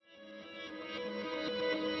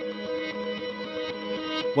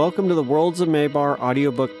Welcome to the Worlds of Maybar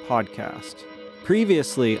audiobook podcast.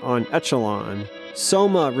 Previously on Echelon,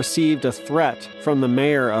 Soma received a threat from the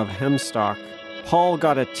mayor of Hemstock. Paul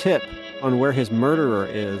got a tip on where his murderer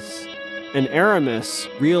is. And Aramis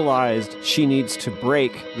realized she needs to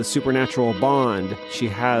break the supernatural bond she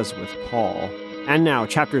has with Paul. And now,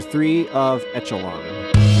 Chapter 3 of Echelon.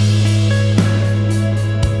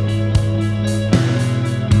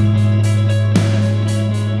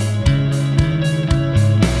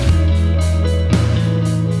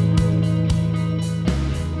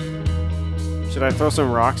 Should I throw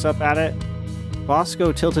some rocks up at it?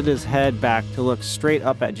 Bosco tilted his head back to look straight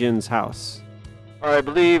up at Jin's house. I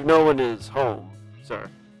believe no one is home, sir.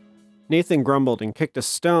 Nathan grumbled and kicked a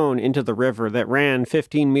stone into the river that ran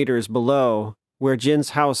 15 meters below where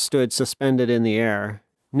Jin's house stood suspended in the air.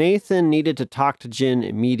 Nathan needed to talk to Jin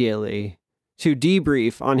immediately, to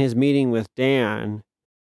debrief on his meeting with Dan,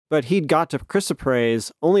 but he'd got to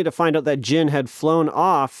Chrysoprase only to find out that Jin had flown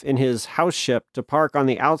off in his house ship to park on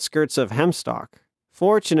the outskirts of Hemstock.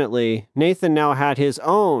 Fortunately, Nathan now had his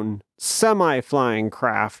own semi-flying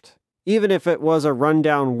craft, even if it was a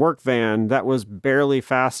rundown work van that was barely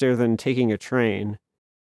faster than taking a train.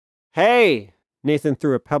 Hey! Nathan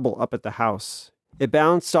threw a pebble up at the house. It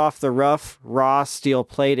bounced off the rough, raw steel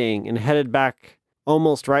plating and headed back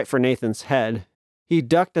almost right for Nathan's head. He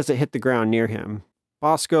ducked as it hit the ground near him.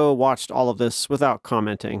 Bosco watched all of this without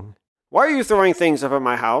commenting. Why are you throwing things up at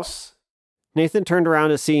my house? Nathan turned around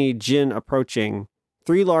to see Jin approaching,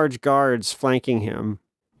 3 large guards flanking him.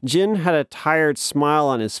 Jin had a tired smile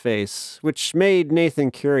on his face, which made Nathan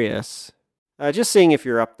curious. Just seeing if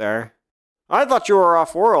you're up there. I thought you were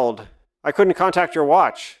off-world. I couldn't contact your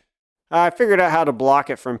watch. I figured out how to block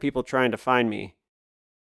it from people trying to find me.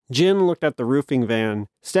 Jin looked at the roofing van,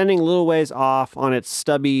 standing a little ways off on its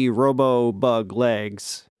stubby robo-bug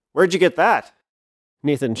legs. Where'd you get that?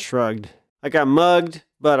 Nathan shrugged. I got mugged,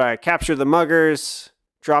 but I captured the muggers,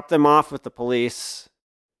 dropped them off with the police.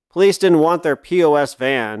 Police didn't want their POS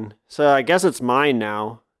van, so I guess it's mine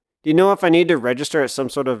now. Do you know if I need to register at some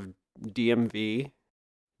sort of DMV?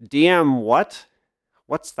 DM what?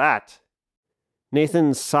 What's that?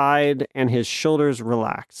 Nathan sighed and his shoulders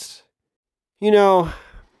relaxed. You know,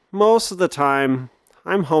 most of the time,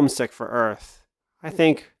 I'm homesick for Earth. I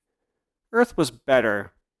think Earth was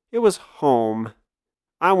better. It was home.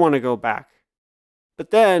 I want to go back.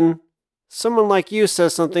 But then, someone like you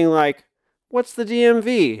says something like, "What's the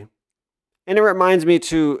DMV?" And it reminds me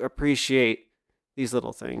to appreciate these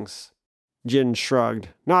little things. Jin shrugged,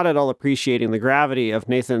 not at all appreciating the gravity of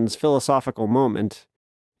Nathan's philosophical moment.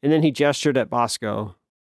 And then he gestured at Bosco.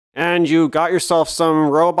 And you got yourself some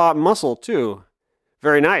robot muscle, too.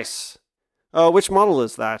 Very nice. Which model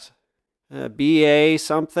is that? BA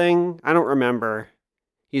something? I don't remember.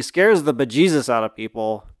 He scares the bejesus out of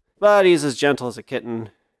people, but he's as gentle as a kitten.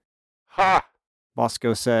 Ha!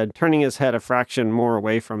 Bosco said, turning his head a fraction more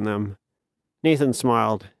away from them. Nathan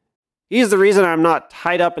smiled. He's the reason I'm not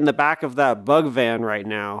tied up in the back of that bug van right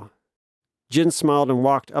now. Jin smiled and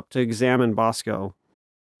walked up to examine Bosco.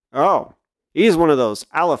 Oh, he's one of those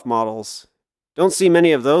Aleph models. Don't see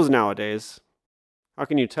many of those nowadays. How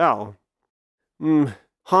can you tell?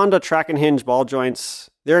 Honda track and hinge ball joints.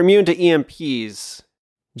 They're immune to EMPs.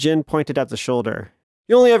 Jin pointed at the shoulder.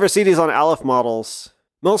 You only ever see these on Aleph models.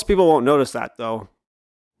 Most people won't notice that, though.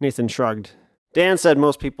 Nathan shrugged. Dan said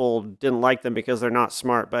most people didn't like them because they're not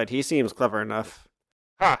smart, but he seems clever enough.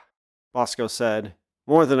 Ha! Bosco said,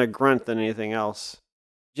 more than a grunt than anything else.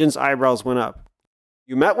 Jin's eyebrows went up.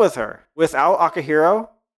 You met with her? Without Akihiro?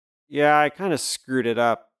 Yeah, I kind of screwed it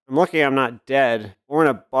up. I'm lucky I'm not dead, or in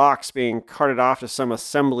a box being carted off to some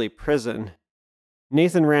assembly prison.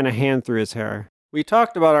 Nathan ran a hand through his hair. We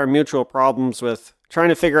talked about our mutual problems with trying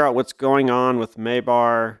to figure out what's going on with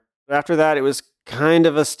Maybar, but after that it was kind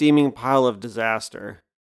of a steaming pile of disaster.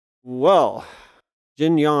 Well,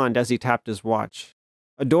 Jin yawned as he tapped his watch.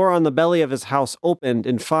 A door on the belly of his house opened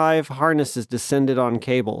and 5 harnesses descended on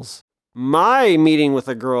cables. My meeting with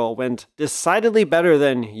a girl went decidedly better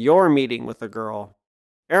than your meeting with a girl.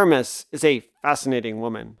 Aramis is a fascinating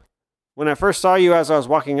woman. When I first saw you as I was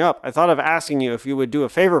walking up, I thought of asking you if you would do a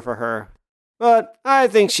favor for her, but I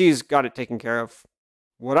think she's got it taken care of.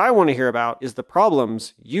 What I want to hear about is the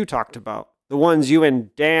problems you talked about, the ones you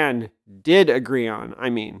and Dan did agree on, I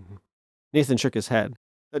mean. Nathan shook his head.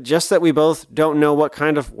 Just that we both don't know what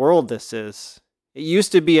kind of world this is. It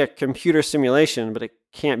used to be a computer simulation, but it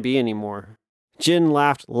can't be anymore. Jin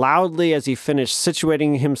laughed loudly as he finished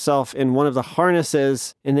situating himself in one of the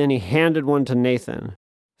harnesses, and then he handed one to Nathan.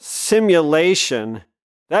 Simulation?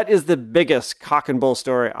 That is the biggest cock and bull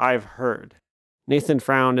story I've heard. Nathan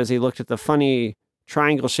frowned as he looked at the funny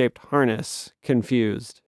triangle-shaped harness,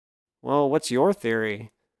 confused. Well, what's your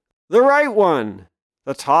theory? The right one!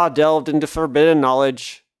 The Ta delved into forbidden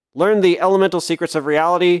knowledge, learned the elemental secrets of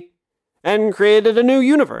reality, and created a new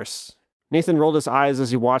universe. Nathan rolled his eyes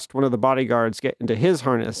as he watched one of the bodyguards get into his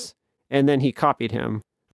harness, and then he copied him.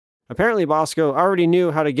 Apparently Bosco already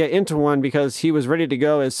knew how to get into one because he was ready to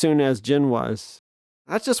go as soon as Jin was.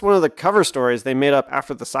 That's just one of the cover stories they made up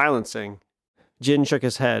after the silencing. Jin shook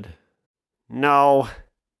his head. No.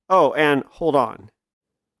 Oh, and hold on.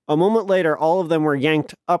 A moment later, all of them were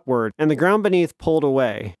yanked upward, and the ground beneath pulled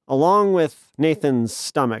away, along with Nathan's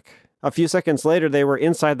stomach. A few seconds later, they were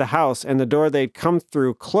inside the house, and the door they'd come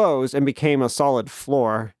through closed and became a solid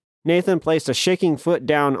floor. Nathan placed a shaking foot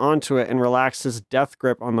down onto it and relaxed his death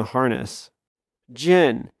grip on the harness.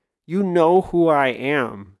 Jin, you know who I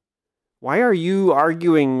am. Why are you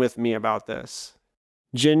arguing with me about this?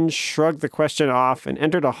 Jin shrugged the question off and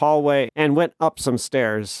entered a hallway and went up some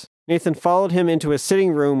stairs. Nathan followed him into a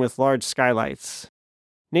sitting room with large skylights.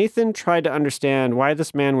 Nathan tried to understand why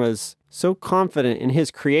this man was so confident in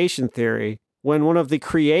his creation theory when one of the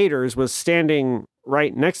creators was standing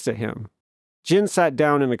right next to him. Jin sat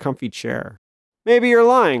down in a comfy chair. Maybe you're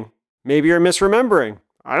lying. Maybe you're misremembering.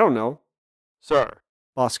 I don't know. Sir,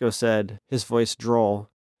 Bosco said, his voice droll.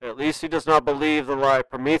 At least he does not believe the lie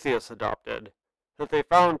Prometheus adopted, that they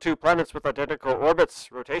found two planets with identical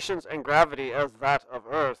orbits, rotations, and gravity as that of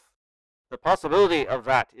Earth. The possibility of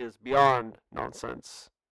that is beyond nonsense.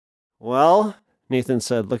 Well, Nathan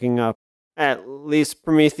said, looking up. At least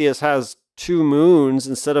Prometheus has 2 moons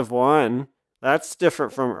instead of 1. That's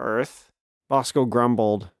different from Earth. Bosco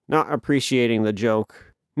grumbled, not appreciating the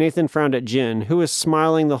joke. Nathan frowned at Jin, who was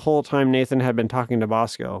smiling the whole time Nathan had been talking to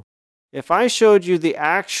Bosco. If I showed you the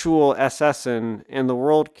actual Esessen and the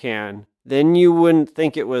world can, then you wouldn't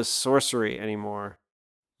think it was sorcery anymore.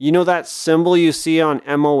 You know that symbol you see on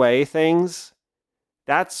MOA things?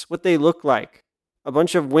 That's what they look like. A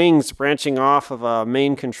bunch of wings branching off of a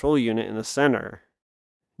main control unit in the center.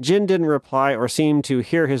 Jin didn't reply or seem to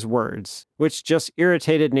hear his words, which just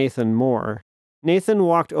irritated Nathan more. Nathan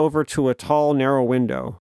walked over to a tall, narrow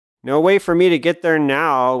window. No way for me to get there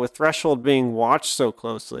now, with Threshold being watched so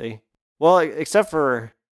closely. Well, except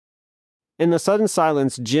for... In the sudden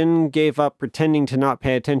silence, Jin gave up pretending to not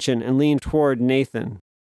pay attention and leaned toward Nathan.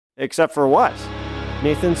 Except for what?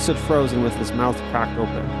 Nathan stood frozen with his mouth cracked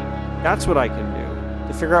open. That's what I can do,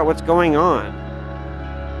 to figure out what's going on.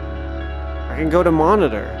 I can go to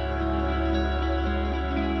monitor.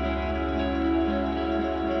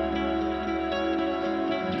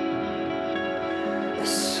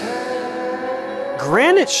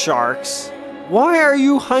 Granite sharks? Why are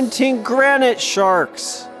you hunting granite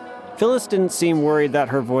sharks? Phyllis didn't seem worried that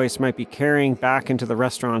her voice might be carrying back into the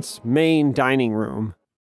restaurant's main dining room.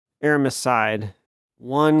 Aramis sighed.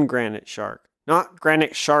 1 granite shark. Not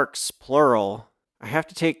granite sharks, plural. I have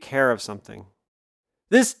to take care of something.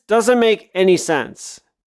 This doesn't make any sense.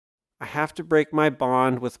 I have to break my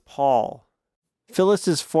bond with Paul.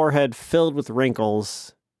 Phyllis's forehead filled with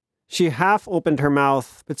wrinkles. She half opened her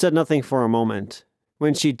mouth, but said nothing for a moment.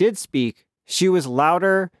 When she did speak, she was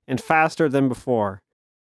louder and faster than before.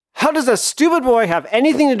 How does a stupid boy have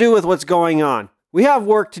anything to do with what's going on? We have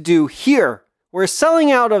work to do here. We're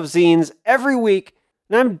selling out of zines every week,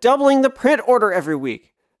 and I'm doubling the print order every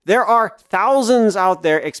week. There are thousands out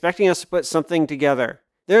there expecting us to put something together.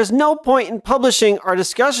 There's no point in publishing our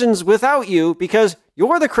discussions without you because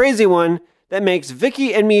you're the crazy one that makes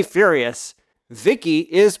Vicky and me furious. Vicky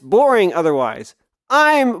is boring otherwise.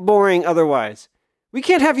 I'm boring otherwise. We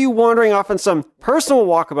can't have you wandering off on some personal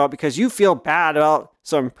walkabout because you feel bad about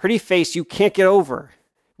some pretty face you can't get over.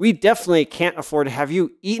 We definitely can't afford to have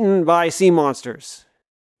you eaten by sea monsters.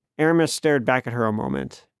 Aramis stared back at her a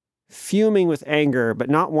moment, fuming with anger but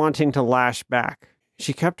not wanting to lash back.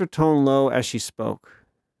 She kept her tone low as she spoke.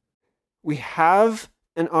 We have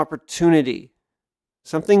an opportunity.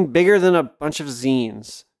 Something bigger than a bunch of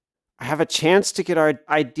zines. I have a chance to get our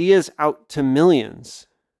ideas out to millions.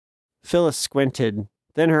 Phyllis squinted,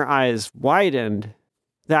 then her eyes widened,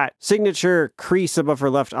 that signature crease above her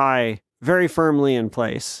left eye very firmly in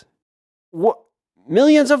place. What?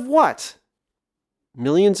 Millions of what?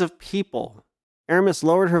 Millions of people. Aramis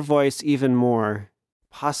lowered her voice even more.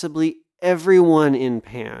 Possibly everyone in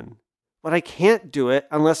Pan. But I can't do it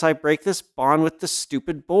unless I break this bond with the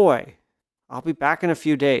stupid boy. I'll be back in a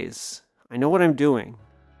few days. I know what I'm doing.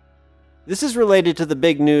 This is related to the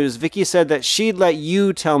big news Vicky said that she'd let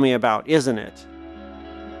you tell me about, isn't it?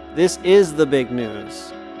 This is the big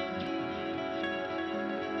news.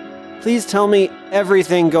 Please tell me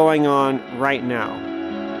everything going on right now.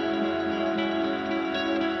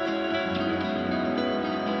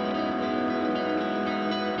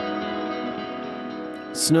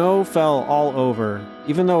 Snow fell all over,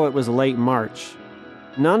 even though it was late March.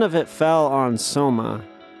 None of it fell on Soma.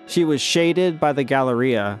 She was shaded by the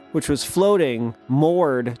Galleria, which was floating,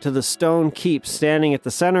 moored to the stone keep standing at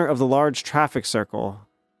the center of the large traffic circle.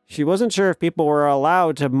 She wasn't sure if people were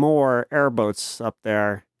allowed to moor airboats up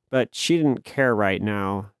there, but she didn't care right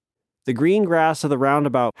now. The green grass of the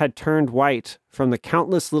roundabout had turned white from the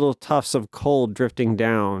countless little tufts of cold drifting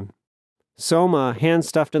down. Soma, hand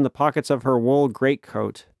stuffed in the pockets of her wool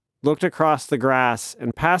greatcoat, looked across the grass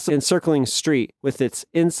and past the encircling street with its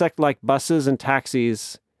insect-like buses and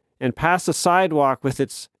taxis, and past the sidewalk with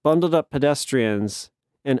its bundled-up pedestrians,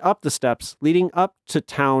 and up the steps leading up to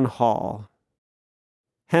Town Hall.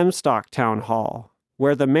 Hemstock Town Hall,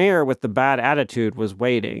 where the mayor with the bad attitude was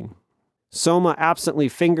waiting. Soma absently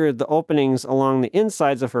fingered the openings along the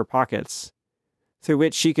insides of her pockets, through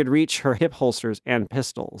which she could reach her hip holsters and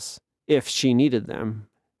pistols, if she needed them.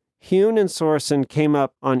 Hyun and Sorensen came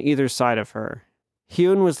up on either side of her.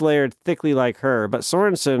 Hyun was layered thickly like her, but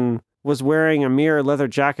Sorensen was wearing a mirror leather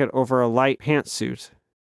jacket over a light pantsuit.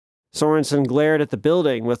 Sorensen glared at the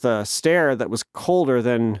building with a stare that was colder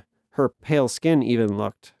than her pale skin even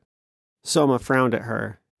looked. Soma frowned at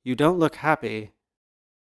her. "You don't look happy."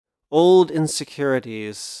 "Old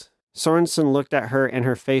insecurities." Sorensen looked at her and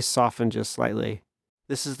her face softened just slightly.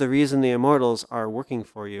 "This is the reason the Immortals are working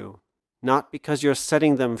for you. Not because you're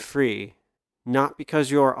setting them free, not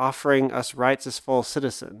because you're offering us rights as full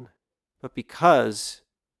citizen, but because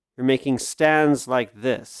you're making stands like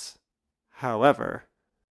this. However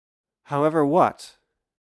what?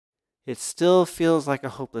 It still feels like a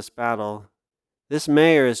hopeless battle. This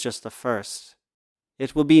mayor is just the first.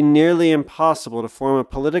 It will be nearly impossible to form a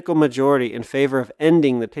political majority in favor of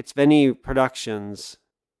ending the Titsveni productions.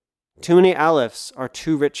 Too many Alephs are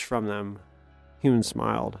too rich from them." Hyun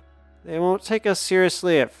smiled. "They won't take us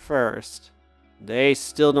seriously at first. They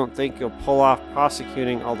still don't think you'll pull off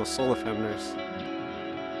prosecuting all the soul offenders.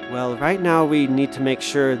 Well, right now we need to make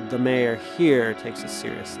sure the mayor here takes us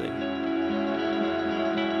seriously."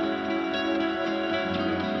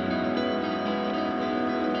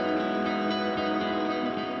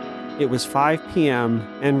 It was 5 p.m.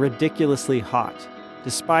 and ridiculously hot,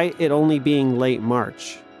 despite it only being late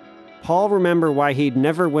March. Paul remembered why he'd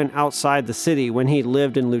never went outside the city when he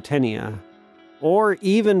lived in Lutenia, or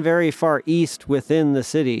even very far east within the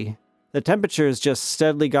city. The temperatures just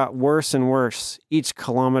steadily got worse and worse each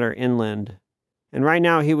kilometer inland. And right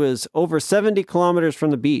now he was over 70 kilometers from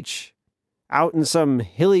the beach, out in some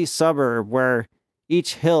hilly suburb where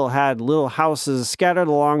each hill had little houses scattered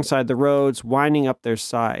alongside the roads winding up their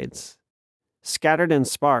sides. Scattered and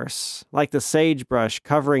sparse, like the sagebrush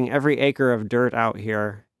covering every acre of dirt out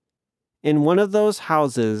here. In one of those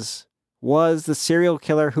houses was the serial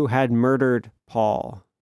killer who had murdered Paul.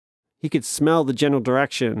 He could smell the general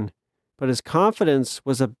direction, but his confidence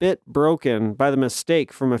was a bit broken by the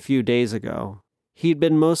mistake from a few days ago. He'd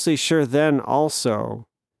been mostly sure then also,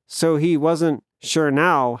 so he wasn't sure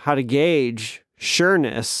now how to gauge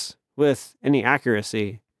sureness with any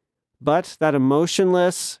accuracy. But that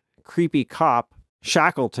emotionless, creepy cop,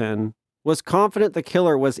 Shackleton, was confident the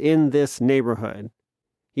killer was in this neighborhood.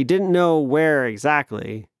 He didn't know where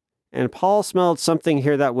exactly, and Paul smelled something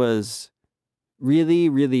here that was really,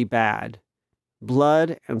 really bad.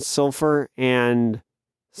 Blood and sulfur and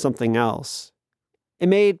something else. It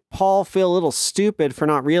made Paul feel a little stupid for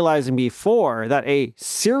not realizing before that a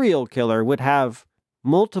serial killer would have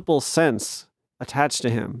multiple scents attached to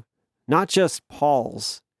him, not just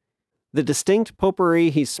Paul's. The distinct potpourri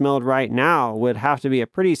he smelled right now would have to be a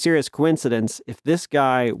pretty serious coincidence if this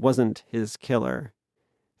guy wasn't his killer.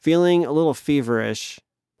 Feeling a little feverish,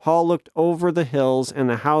 Paul looked over the hills and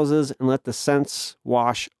the houses and let the scents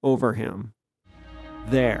wash over him.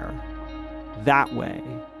 There. That way.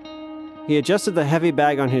 He adjusted the heavy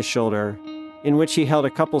bag on his shoulder, in which he held a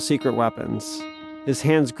couple secret weapons. His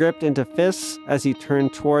hands gripped into fists as he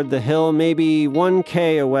turned toward the hill maybe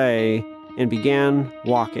 1K away and began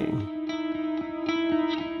walking.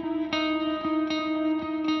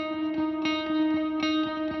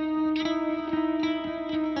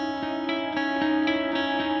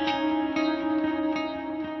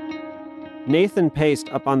 Nathan paced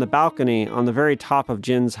up on the balcony on the very top of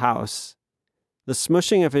Jin's house, the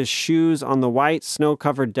smushing of his shoes on the white,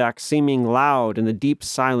 snow-covered deck seeming loud in the deep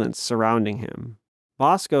silence surrounding him.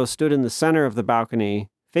 Bosco stood in the center of the balcony,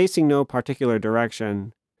 facing no particular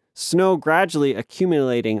direction, snow gradually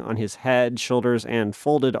accumulating on his head, shoulders, and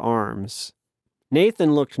folded arms.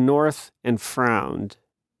 Nathan looked north and frowned.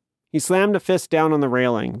 He slammed a fist down on the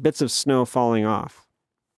railing, bits of snow falling off.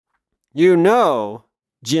 "You know,"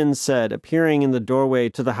 Jin said, appearing in the doorway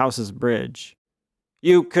to the house's bridge.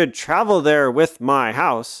 You could travel there with my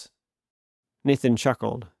house. Nathan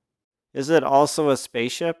chuckled. Is it also a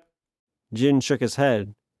spaceship? Jin shook his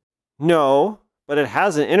head. No, but it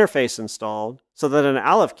has an interface installed so that an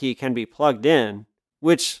Aleph key can be plugged in,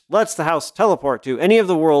 which lets the house teleport to any of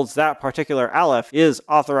the worlds that particular Aleph is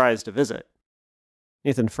authorized to visit.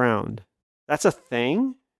 Nathan frowned. That's a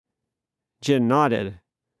thing? Jin nodded.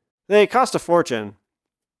 They cost a fortune.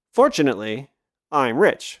 Fortunately, I'm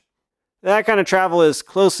rich. That kind of travel is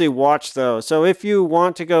closely watched, though, so if you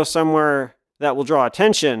want to go somewhere that will draw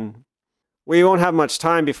attention, we won't have much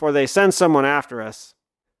time before they send someone after us.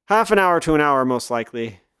 Half an hour to an hour, most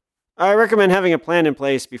likely. I recommend having a plan in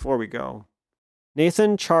place before we go.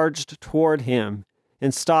 Nathan charged toward him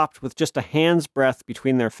and stopped with just a hand's breadth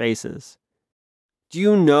between their faces. Do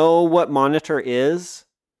you know what Monitor is?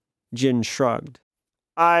 Jin shrugged.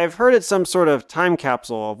 I've heard it's some sort of time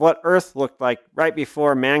capsule of what Earth looked like right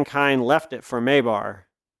before mankind left it for Maybar.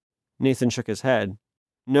 Nathan shook his head.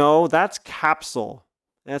 No, that's Capsule.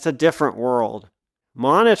 That's a different world.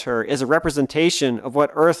 Monitor is a representation of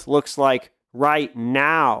what Earth looks like right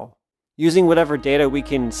now, using whatever data we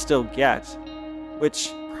can still get,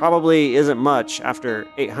 which probably isn't much after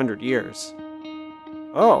 800 years.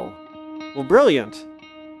 Oh, well, brilliant.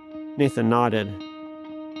 Nathan nodded.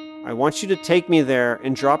 I want you to take me there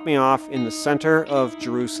and drop me off in the center of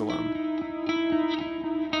Jerusalem.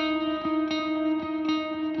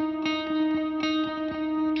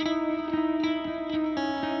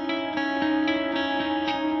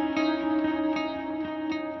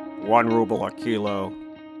 $1 a kilo.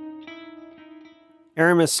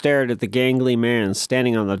 Aramis stared at the gangly man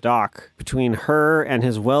standing on the dock between her and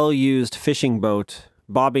his well-used fishing boat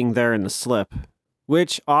bobbing there in the slip,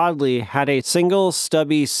 which oddly had a single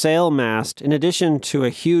stubby sail mast in addition to a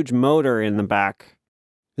huge motor in the back.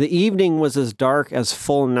 The evening was as dark as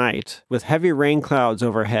full night, with heavy rain clouds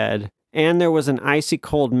overhead, and there was an icy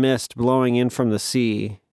cold mist blowing in from the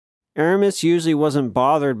sea. Aramis usually wasn't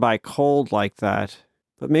bothered by cold like that,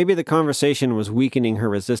 but maybe the conversation was weakening her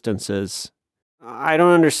resistances. I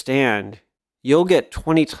don't understand. You'll get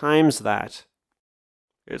 20 times that.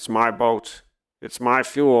 It's my boat. It's my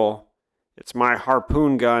fuel. It's my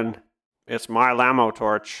harpoon gun. It's my Lamo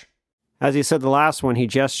torch. As he said the last one, he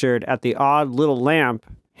gestured at the odd little lamp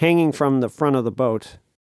hanging from the front of the boat.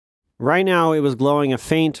 Right now, it was glowing a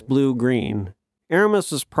faint blue-green.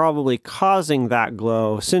 Aramis was probably causing that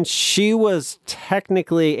glow, since she was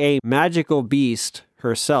technically a magical beast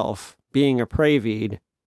herself, being a Praevied.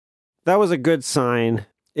 That was a good sign.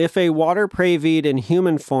 If a water Praevied in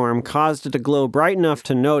human form caused it to glow bright enough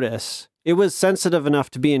to notice, it was sensitive enough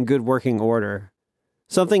to be in good working order.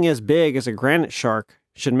 Something as big as a granite shark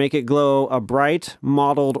should make it glow a bright,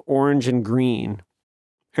 mottled orange and green.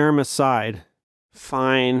 Aramis sighed.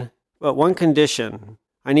 Fine, but one condition.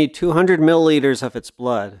 I need 200 milliliters of its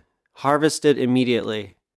blood. Harvested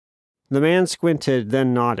immediately. The man squinted,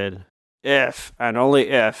 then nodded. If, and only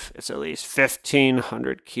if, it's at least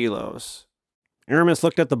 1,500 kilos. Aramis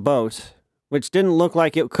looked at the boat, which didn't look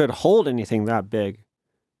like it could hold anything that big.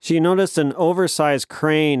 She noticed an oversized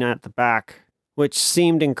crane at the back, which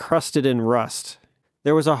seemed encrusted in rust.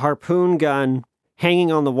 There was a harpoon gun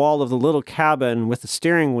hanging on the wall of the little cabin with the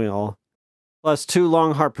steering wheel, plus 2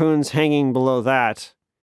 long harpoons hanging below that.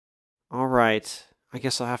 All right, I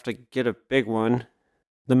guess I'll have to get a big one.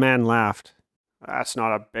 The man laughed. That's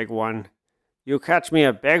not a big one. You catch me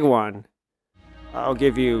a big one, I'll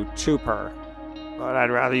give you 2 per. But I'd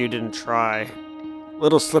rather you didn't try.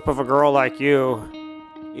 Little slip of a girl like you,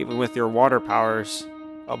 even with your water powers,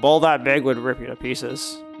 a bull that big would rip you to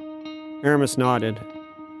pieces. Aramis nodded.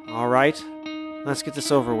 All right, let's get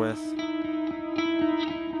this over with.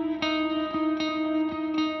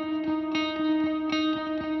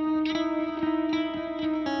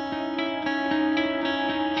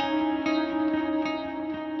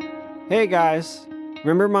 Hey guys,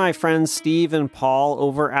 remember my friends Steve and Paul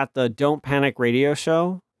over at the Don't Panic radio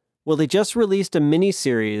show? Well, they just released a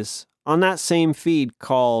mini-series on that same feed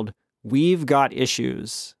called We've Got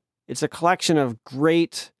Issues. It's a collection of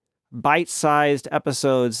great, bite-sized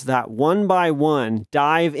episodes that one by one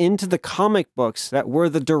dive into the comic books that were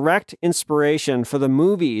the direct inspiration for the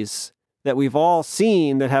movies that we've all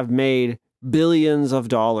seen that have made billions of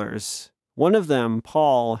dollars. One of them,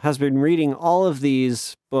 Paul, has been reading all of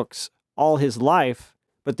these books all his life,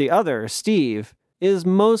 but the other, Steve, is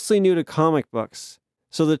mostly new to comic books.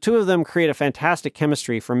 So the two of them create a fantastic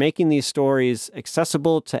chemistry for making these stories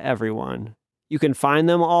accessible to everyone. You can find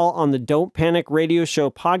them all on the Don't Panic Radio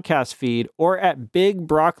Show podcast feed or at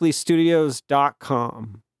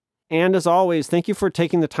bigbroccolistudios.com. And as always, thank you for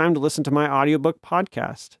taking the time to listen to my audiobook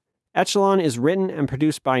podcast. Echelon is written and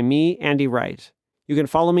produced by me, Andy Wright. You can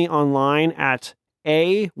follow me online at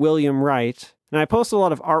William Wright, and I post a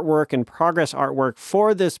lot of artwork and progress artwork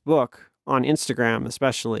for this book on Instagram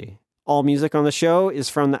especially. All music on the show is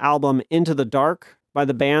from the album Into the Dark by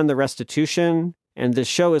the band The Restitution, and this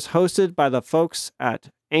show is hosted by the folks at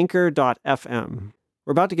Anchor.fm.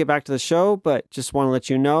 We're about to get back to the show, but just want to let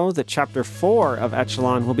you know that Chapter 4 of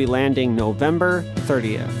Echelon will be landing November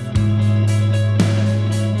 30th.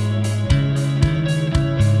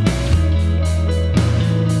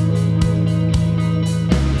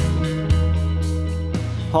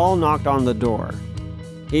 Paul knocked on the door.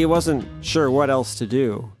 He wasn't sure what else to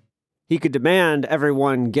do. He could demand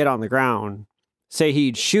everyone get on the ground, say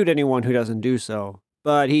he'd shoot anyone who doesn't do so,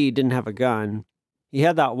 but he didn't have a gun. He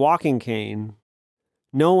had that walking cane.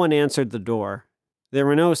 No one answered the door. There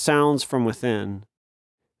were no sounds from within.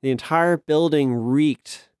 The entire building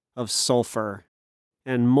reeked of sulfur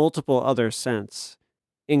and multiple other scents,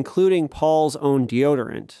 including Paul's own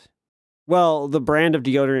deodorant. Well, the brand of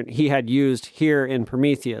deodorant he had used here in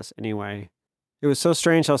Prometheus, anyway. It was so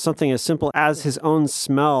strange how something as simple as his own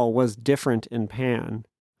smell was different in Pan.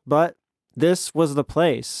 But this was the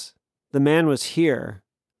place. The man was here.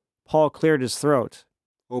 Paul cleared his throat.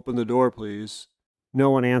 Open the door, please. No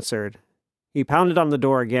one answered. He pounded on the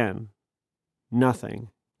door again. Nothing.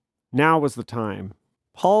 Now was the time.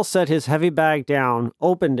 Paul set his heavy bag down,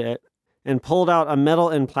 opened it, and pulled out a metal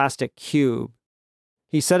and plastic cube.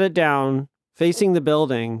 He set it down, facing the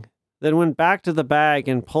building, then went back to the bag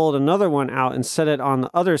and pulled another one out and set it on the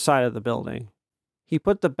other side of the building. He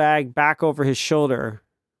put the bag back over his shoulder,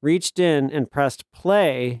 reached in and pressed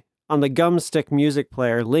play on the Gumstick music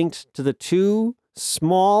player linked to the two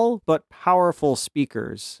small but powerful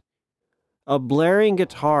speakers. A blaring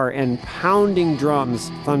guitar and pounding drums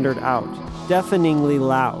thundered out, deafeningly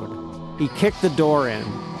loud. He kicked the door in,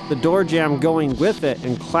 the door jamb going with it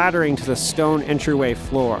and clattering to the stone entryway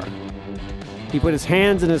floor. He put his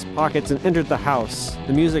hands in his pockets and entered the house,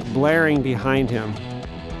 the music blaring behind him.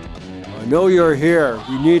 I know you're here.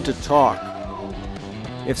 We need to talk.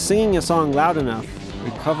 If singing a song loud enough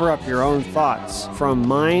would cover up your own thoughts from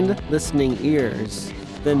mind-listening ears,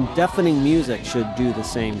 then deafening music should do the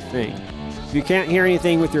same thing. If you can't hear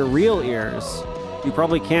anything with your real ears, you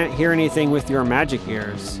probably can't hear anything with your magic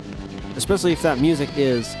ears, especially if that music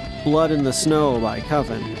is Blood in the Snow by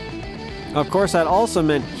Coven. Of course, that also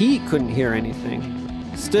meant he couldn't hear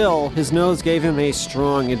anything. Still, his nose gave him a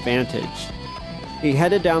strong advantage. He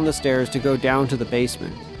headed down the stairs to go down to the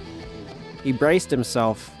basement. He braced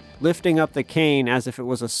himself, lifting up the cane as if it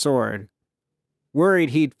was a sword.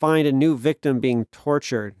 Worried he'd find a new victim being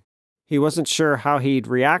tortured. He wasn't sure how he'd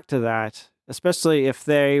react to that, especially if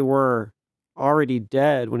they were already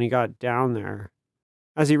dead when he got down there.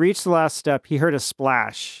 As he reached the last step, he heard a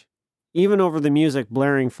splash, even over the music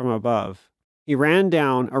blaring from above. He ran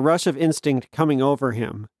down, a rush of instinct coming over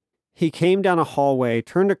him. He came down a hallway,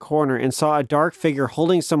 turned a corner, and saw a dark figure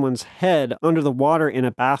holding someone's head under the water in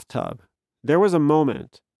a bathtub. There was a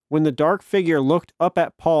moment when the dark figure looked up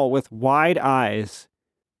at Paul with wide eyes,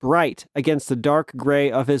 bright against the dark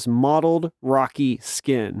gray of his mottled, rocky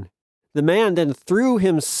skin. The man then threw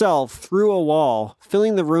himself through a wall,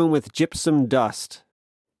 filling the room with gypsum dust.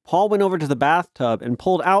 Paul went over to the bathtub and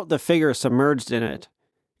pulled out the figure submerged in it.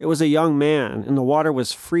 It was a young man, and the water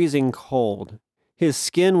was freezing cold. His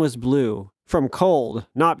skin was blue, from cold,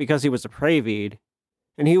 not because he was a Praevied,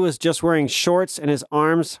 and he was just wearing shorts and his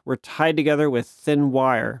arms were tied together with thin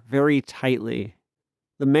wire, very tightly.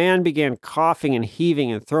 The man began coughing and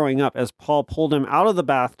heaving and throwing up as Paul pulled him out of the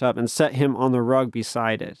bathtub and set him on the rug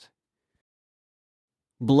beside it.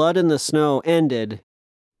 Blood in the Snow ended,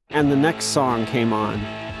 and the next song came on.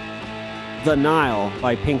 The Nile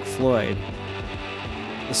by Pink Floyd.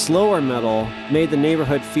 The slower metal made the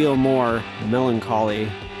neighborhood feel more melancholy,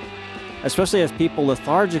 especially as people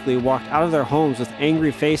lethargically walked out of their homes with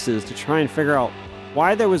angry faces to try and figure out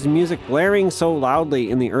why there was music blaring so loudly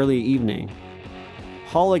in the early evening.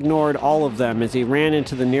 Paul ignored all of them as he ran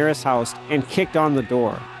into the nearest house and kicked on the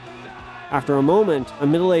door. After a moment, a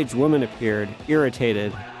middle-aged woman appeared,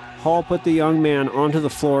 irritated. Paul put the young man onto the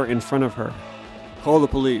floor in front of her. Call the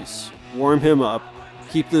police. Warm him up.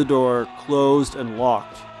 Keep the door closed and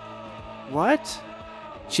locked. What?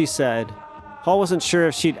 She said. Paul wasn't sure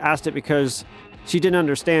if she'd asked it because she didn't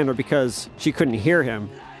understand or because she couldn't hear him.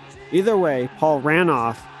 Either way, Paul ran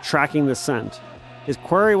off, tracking the scent. His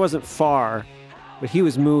quarry wasn't far, but he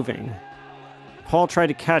was moving. Paul tried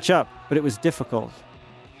to catch up, but it was difficult.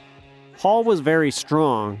 Paul was very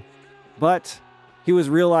strong, but he was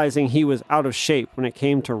realizing he was out of shape when it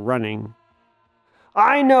came to running.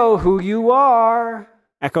 I know who you are,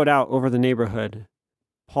 echoed out over the neighborhood.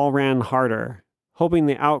 Paul ran harder, hoping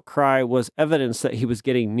the outcry was evidence that he was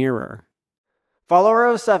getting nearer. Follower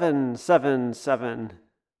of 777.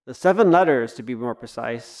 The 7 letters, to be more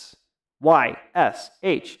precise. YSHMSSH.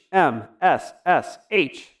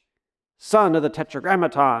 Son of the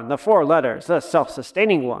Tetragrammaton, the 4 letters, the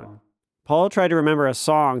self-sustaining one. Paul tried to remember a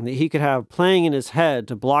song that he could have playing in his head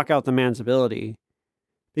to block out the man's ability,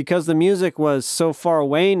 because the music was so far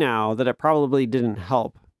away now that it probably didn't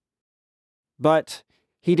help. But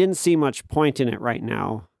he didn't see much point in it right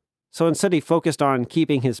now, so instead he focused on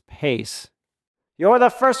keeping his pace. You're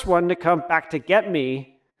the first one to come back to get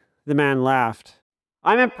me, the man laughed.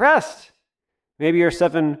 I'm impressed. Maybe your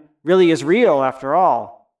 7 really is real after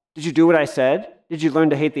all. Did you do what I said? Did you learn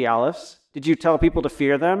to hate the Alephs? Did you tell people to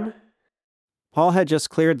fear them? Paul had just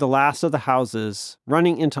cleared the last of the houses,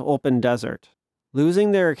 running into open desert.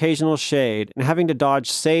 Losing their occasional shade and having to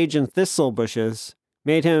dodge sage and thistle bushes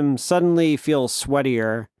made him suddenly feel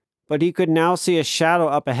sweatier, but he could now see a shadow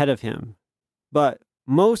up ahead of him. But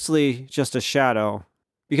mostly just a shadow,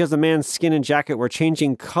 because the man's skin and jacket were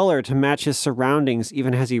changing color to match his surroundings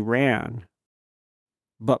even as he ran.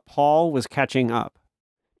 But Paul was catching up.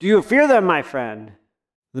 Do you fear them, my friend?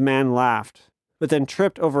 The man laughed, but then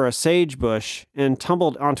tripped over a sage bush and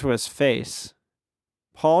tumbled onto his face.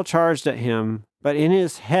 Paul charged at him, but in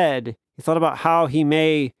his head, he thought about how he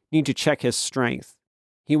may need to check his strength.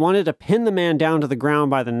 He wanted to pin the man down to the ground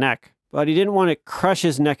by the neck, but he didn't want to crush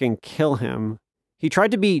his neck and kill him. He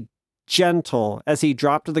tried to be gentle as he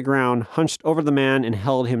dropped to the ground, hunched over the man, and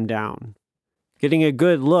held him down, getting a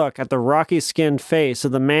good look at the rocky-skinned face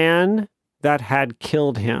of the man that had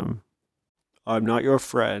killed him. I'm not your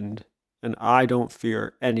friend, and I don't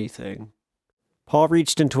fear anything. Paul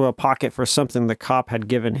reached into a pocket for something the cop had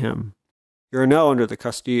given him. You're now under the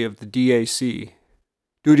custody of the DAC.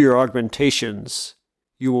 Due to your augmentations,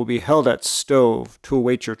 you will be held at Stove to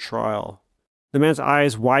await your trial. The man's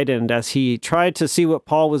eyes widened as he tried to see what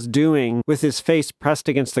Paul was doing with his face pressed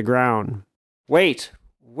against the ground. Wait,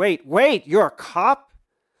 you're a cop?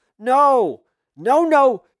 No,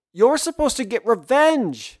 you're supposed to get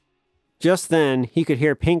revenge. Just then, he could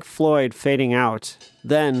hear Pink Floyd fading out,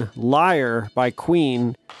 then Liar by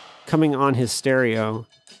Queen coming on his stereo.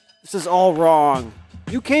 This is all wrong.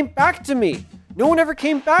 You came back to me. No one ever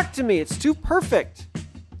came back to me. It's too perfect.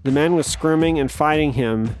 The man was squirming and fighting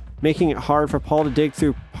him, making it hard for Paul to dig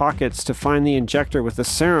through pockets to find the injector with the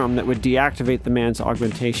serum that would deactivate the man's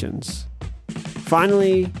augmentations.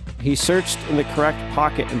 Finally, he searched in the correct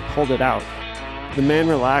pocket and pulled it out. The man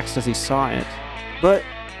relaxed as he saw it. But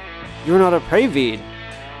you're not a Praevied.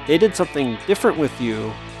 They did something different with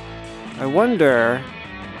you. I wonder...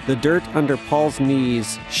 The dirt under Paul's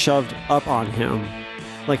knees shoved up on him,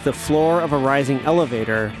 like the floor of a rising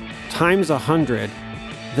elevator, times 100.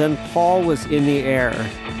 Then Paul was in the air.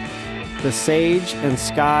 The sage and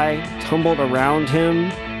sky tumbled around him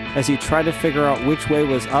as he tried to figure out which way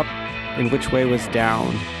was up and which way was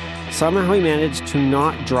down. Somehow he managed to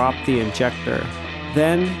not drop the injector.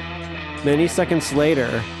 Then, many seconds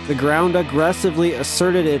later, the ground aggressively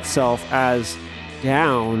asserted itself as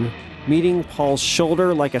down, meeting Paul's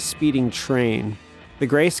shoulder like a speeding train. The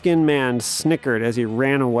gray-skinned man snickered as he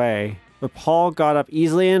ran away, but Paul got up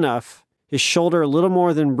easily enough, his shoulder a little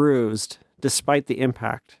more than bruised, despite the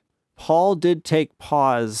impact. Paul did take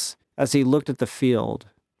pause as he looked at the field.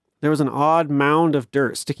 There was an odd mound of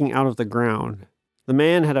dirt sticking out of the ground. The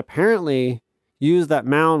man had apparently used that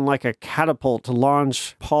mound like a catapult to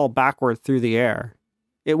launch Paul backward through the air.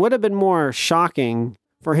 It would have been more shocking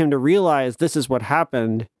for him to realize this is what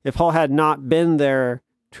happened if Paul had not been there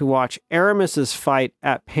to watch Aramis's fight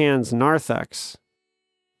at Pan's Narthex.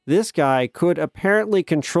 This guy could apparently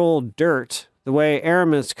control dirt the way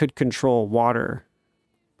Aramis could control water.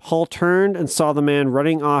 Paul turned and saw the man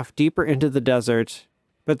running off deeper into the desert,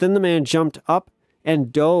 but then the man jumped up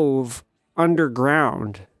and dove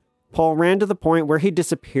underground. Paul ran to the point where he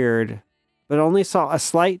disappeared, but only saw a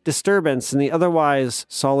slight disturbance in the otherwise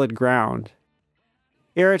solid ground.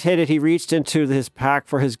 Irritated, he reached into his pack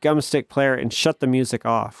for his gumstick player and shut the music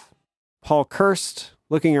off. Paul cursed,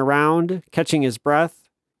 looking around, catching his breath,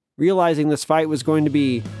 realizing this fight was going to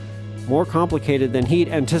be more complicated than he'd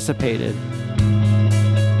anticipated.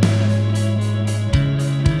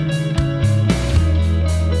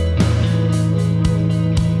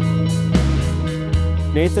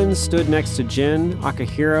 Nathan stood next to Jin,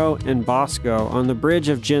 Akihiro, and Bosco on the bridge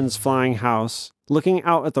of Jin's flying house, looking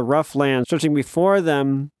out at the rough land stretching before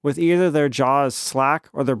them with either their jaws slack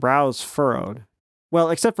or their brows furrowed. Well,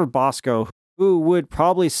 except for Bosco, who would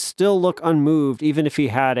probably still look unmoved even if he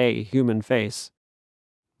had a human face.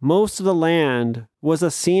 Most of the land was a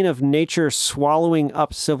scene of nature swallowing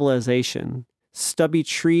up civilization. Stubby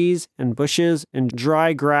trees and bushes and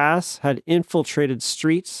dry grass had infiltrated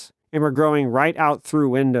streets and were growing right out through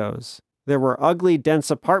windows. There were ugly, dense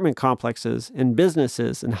apartment complexes and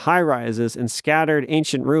businesses and high-rises and scattered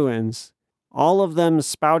ancient ruins, all of them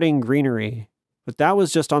spouting greenery. But that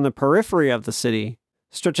was just on the periphery of the city,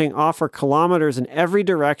 stretching off for kilometers in every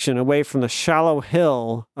direction away from the shallow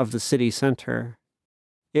hill of the city center.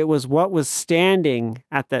 It was what was standing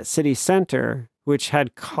at that city center which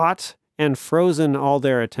had caught and frozen all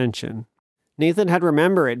their attention. Nathan had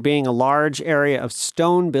remembered it being a large area of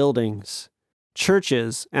stone buildings,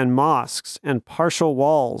 churches and mosques and partial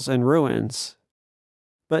walls and ruins.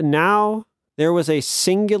 But now there was a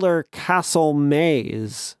singular castle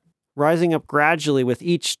maze, rising up gradually with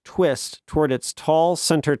each twist toward its tall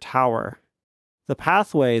center tower. The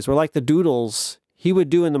pathways were like the doodles he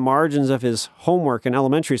would do in the margins of his homework in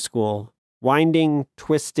elementary school, winding,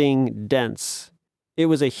 twisting, dense. It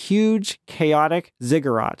was a huge, chaotic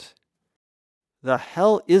ziggurat. "The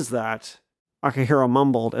hell is that?" Akihiro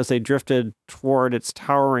mumbled as they drifted toward its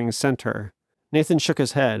towering center. Nathan shook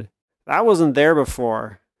his head. "That wasn't there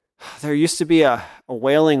before. There used to be a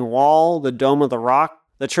wailing wall, the Dome of the Rock,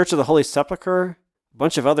 the Church of the Holy Sepulchre, a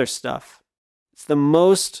bunch of other stuff. It's the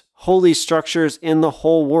most holy structures in the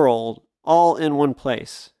whole world, all in one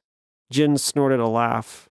place." Jin snorted a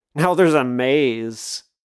laugh. "Now there's a maze."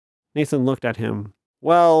 Nathan looked at him.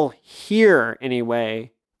 "Well, here,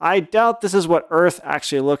 anyway. I doubt this is what Earth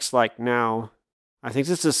actually looks like now. I think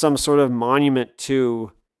this is some sort of monument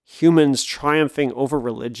to humans triumphing over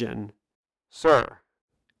religion." "Sir."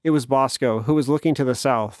 It was Bosco, who was looking to the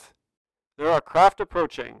south. "There are craft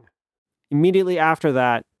approaching." Immediately after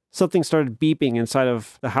that, something started beeping inside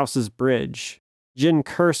of the house's bridge. Jin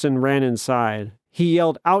cursed and ran inside. He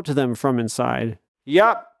yelled out to them from inside.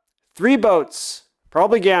 "Yup, 3 boats.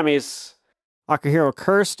 Probably gammies." Akihiro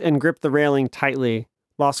cursed and gripped the railing tightly.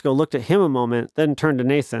 Bosco looked at him a moment, then turned to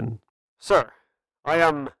Nathan. "Sir, I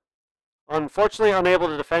am unfortunately unable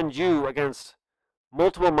to defend you against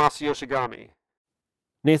multiple Masayoshigami."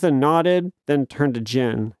 Nathan nodded, then turned to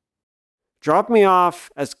Jin. "Drop me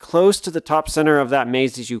off as close to the top center of that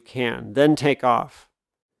maze as you can, then take off."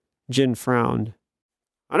 Jin frowned.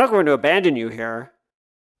 "I'm not going to abandon you here.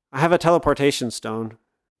 I have a teleportation stone."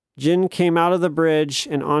 Jin came out of the bridge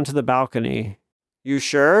and onto the balcony. "You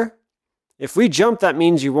sure? If we jump, that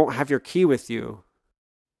means you won't have your key with you.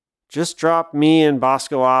 Just drop me and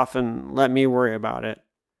Bosco off and let me worry about it."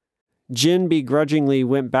 Jin begrudgingly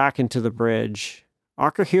went back into the bridge.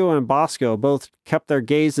 Akihiro and Bosco both kept their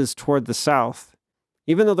gazes toward the south,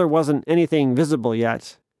 even though there wasn't anything visible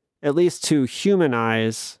yet, at least to human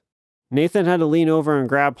eyes. Nathan had to lean over and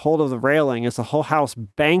grab hold of the railing as the whole house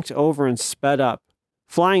banked over and sped up,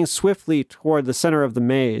 flying swiftly toward the center of the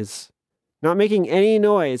maze, not making any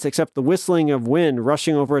noise except the whistling of wind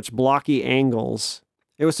rushing over its blocky angles.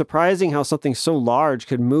 It was surprising how something so large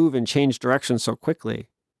could move and change direction so quickly.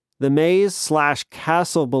 The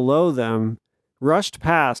maze/castle below them rushed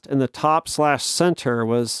past, and the top/center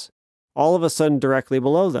was all of a sudden directly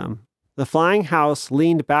below them. The flying house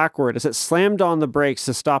leaned backward as it slammed on the brakes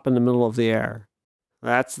to stop in the middle of the air.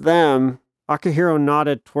 "That's them." Akihiro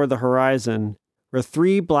nodded toward the horizon, where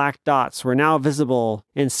 3 black dots were now visible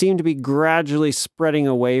and seemed to be gradually spreading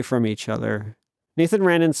away from each other. Nathan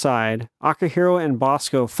ran inside, Akihiro and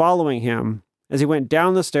Bosco following him as he went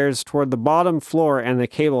down the stairs toward the bottom floor and the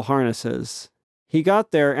cable harnesses. He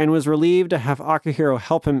got there and was relieved to have Akihiro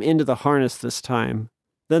help him into the harness this time.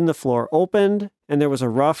 Then the floor opened, and there was a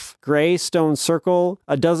rough, gray stone circle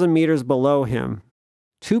a dozen meters below him.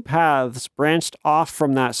 2 paths branched off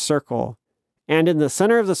from that circle, and in the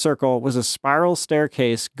center of the circle was a spiral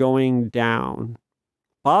staircase going down.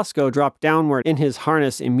 Bosco dropped downward in his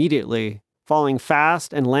harness immediately, falling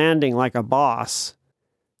fast and landing like a boss.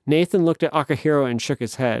 Nathan looked at Akihiro and shook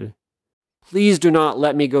his head. "Please do not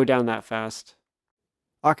let me go down that fast."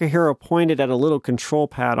 Akihiro pointed at a little control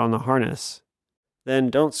pad on the harness.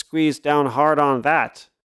 "Then don't squeeze down hard on that."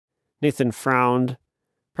 Nathan frowned,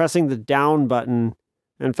 pressing the down button,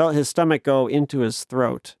 and felt his stomach go into his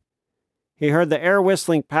throat. He heard the air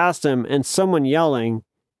whistling past him and someone yelling,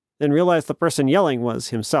 then realized the person yelling was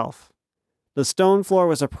himself. The stone floor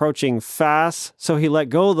was approaching fast, so he let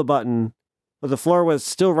go of the button, but the floor was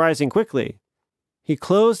still rising quickly. He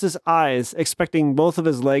closed his eyes, expecting both of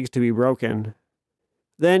his legs to be broken.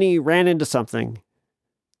 Then he ran into something.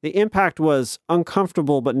 The impact was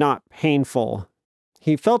uncomfortable but not painful.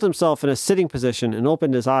 He felt himself in a sitting position and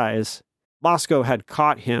opened his eyes. Bosco had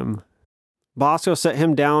caught him. Bosco set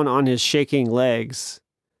him down on his shaking legs.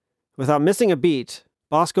 Without missing a beat,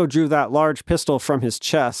 Bosco drew that large pistol from his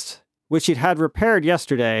chest, which he'd had repaired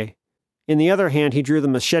yesterday. In the other hand, he drew the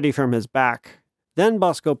machete from his back. Then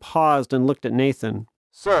Bosco paused and looked at Nathan.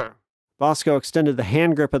 Sir. Bosco extended the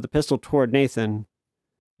hand grip of the pistol toward Nathan.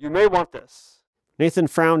 You may want this. Nathan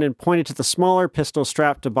frowned and pointed to the smaller pistol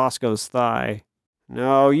strapped to Bosco's thigh.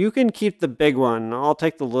 No, you can keep the big one. I'll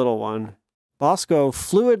take the little one. Bosco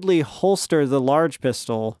fluidly holstered the large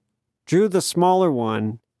pistol, drew the smaller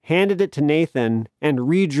one, handed it to Nathan, and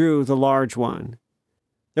redrew the large one.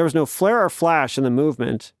 There was no flare or flash in the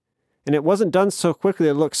movement, and it wasn't done so quickly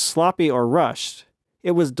it looked sloppy or rushed.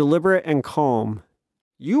 It was deliberate and calm.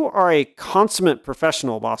 You are a consummate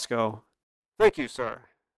professional, Bosco. Thank you, sir.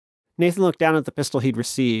 Nathan looked down at the pistol he'd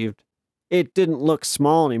received. It didn't look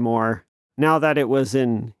small anymore, now that it was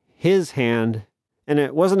in his hand, and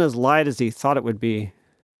it wasn't as light as he thought it would be.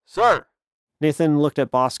 Sir! Nathan looked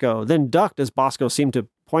at Bosco, then ducked as Bosco seemed to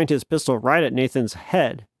point his pistol right at Nathan's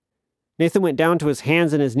head. Nathan went down to his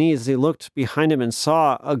hands and his knees as he looked behind him and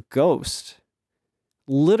saw a ghost.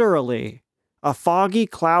 Literally, a foggy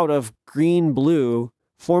cloud of green-blue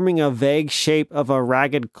forming a vague shape of a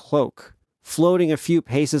ragged cloak, floating a few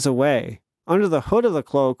paces away. Under the hood of the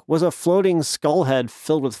cloak was a floating skull head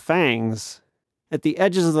filled with fangs. At the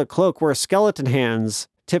edges of the cloak were skeleton hands,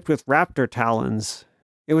 tipped with raptor talons.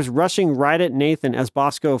 It was rushing right at Nathan as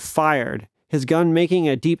Bosco fired, his gun making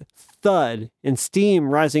a deep thud and steam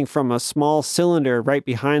rising from a small cylinder right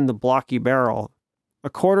behind the blocky barrel. A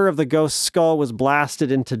quarter of the ghost's skull was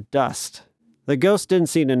blasted into dust. The ghost didn't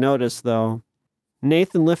seem to notice, though.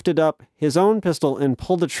 Nathan lifted up his own pistol and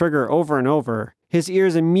pulled the trigger over and over. His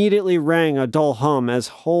ears immediately rang a dull hum as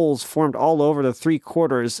holes formed all over the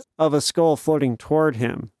 3/4 of a skull floating toward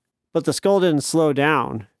him. But the skull didn't slow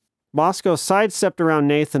down. Bosco sidestepped around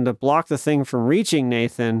Nathan to block the thing from reaching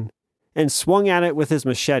Nathan and swung at it with his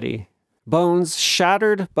machete. Bones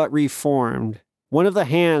shattered but reformed, one of the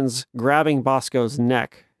hands grabbing Bosco's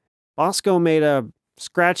neck. Bosco made a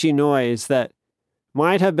scratchy noise that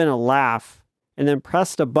might have been a laugh and then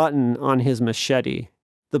pressed a button on his machete.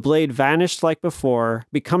 The blade vanished like before,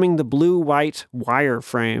 becoming the blue-white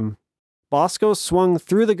wireframe. Bosco swung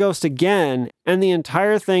through the ghost again, and the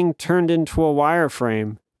entire thing turned into a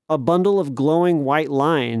wireframe, a bundle of glowing white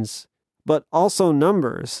lines, but also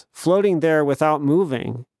numbers, floating there without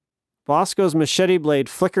moving. Bosco's machete blade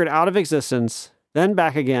flickered out of existence, then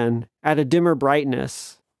back again, at a dimmer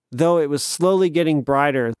brightness, though it was slowly getting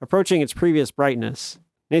brighter, approaching its previous brightness.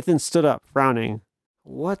 Nathan stood up, frowning.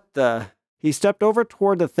 What the... He stepped over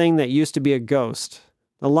toward the thing that used to be a ghost.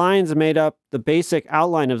 The lines made up the basic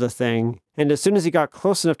outline of the thing, and as soon as he got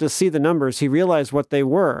close enough to see the numbers, he realized what they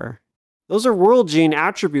were. Those are World Gene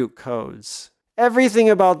attribute codes. Everything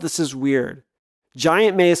about this is weird.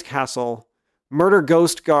 Giant maze castle, murder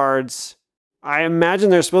ghost guards. I imagine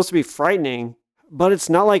they're supposed to be frightening, but it's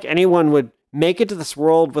not like anyone would make it to this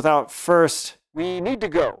world without first... We need to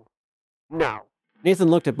go. Now. Nathan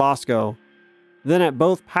looked at Bosco, then at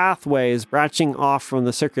both pathways branching off from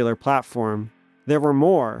the circular platform. There were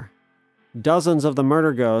more. Dozens of the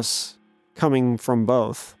murder ghosts coming from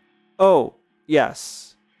both. Oh,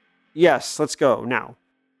 yes. Yes, let's go, now.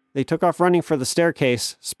 They took off running for the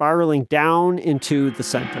staircase, spiraling down into the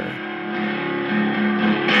center.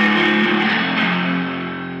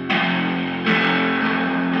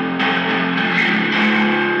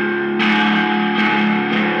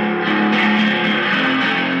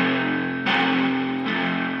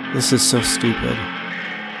 This is so stupid.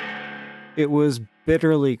 It was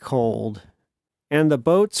bitterly cold, and the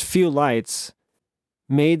boat's few lights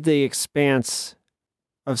made the expanse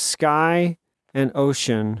of sky and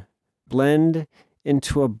ocean blend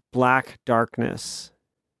into a black darkness.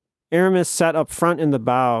 Aramis sat up front in the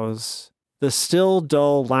bows, the still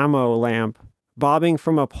dull Lamo lamp bobbing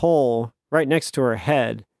from a pole right next to her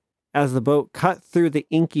head as the boat cut through the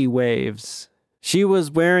inky waves. She was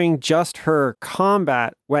wearing just her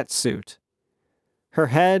combat wetsuit. Her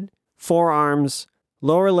head, forearms,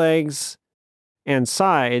 lower legs, and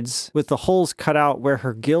sides, with the holes cut out where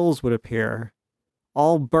her gills would appear,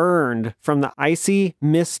 all burned from the icy,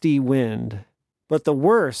 misty wind. But the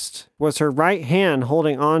worst was her right hand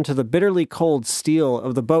holding on to the bitterly cold steel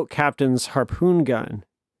of the boat captain's harpoon gun.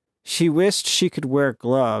 She wished she could wear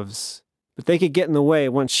gloves, but they could get in the way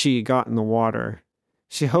once she got in the water.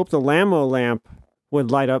 She hoped the Lamo lamp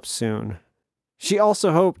would light up soon. She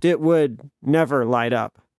also hoped it would never light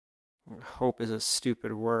up. Hope is a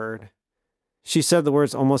stupid word. She said the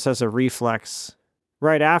words almost as a reflex.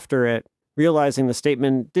 Right after it, realizing the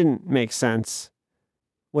statement didn't make sense.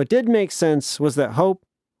 What did make sense was that hope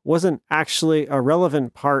wasn't actually a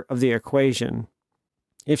relevant part of the equation.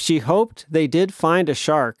 If she hoped they did find a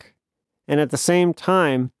shark, and at the same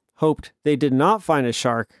time hoped they did not find a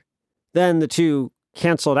shark, then the two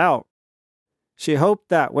canceled out. She hoped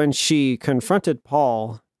that when she confronted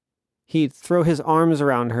Paul, he'd throw his arms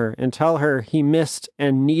around her and tell her he missed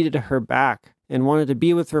and needed her back and wanted to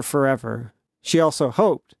be with her forever. She also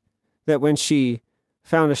hoped that when she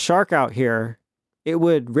found a shark out here, it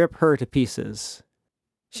would rip her to pieces.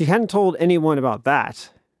 She hadn't told anyone about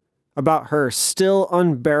that, about her still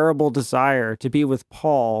unbearable desire to be with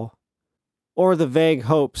Paul, or the vague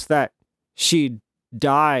hopes that she'd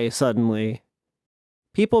die suddenly.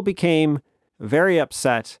 People became very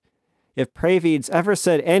upset if Pravides ever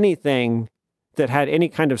said anything that had any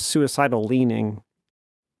kind of suicidal leaning.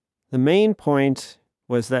 The main point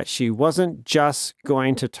was that she wasn't just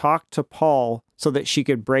going to talk to Paul so that she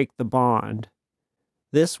could break the bond.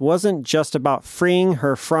 This wasn't just about freeing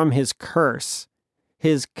her from his curse,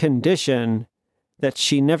 his condition that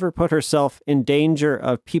she never put herself in danger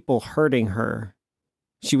of people hurting her.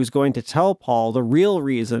 She was going to tell Paul the real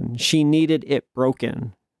reason she needed it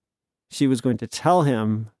broken. She was going to tell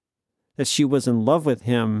him that she was in love with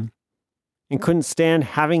him and couldn't stand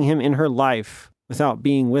having him in her life without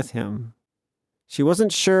being with him. She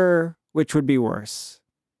wasn't sure which would be worse,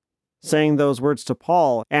 saying those words to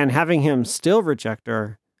Paul and having him still reject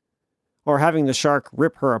her, or having the shark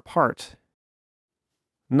rip her apart.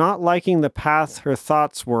 Not liking the path her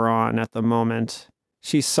thoughts were on at the moment,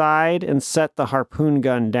 she sighed and set the harpoon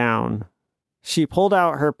gun down. She pulled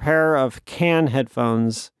out her pair of Can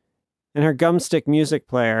headphones and her gumstick music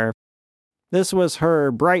player. This was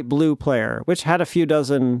her bright blue player, which had a few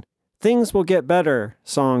dozen "Things Will Get Better"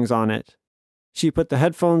 songs on it. She put the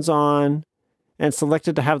headphones on and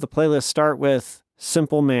selected to have the playlist start with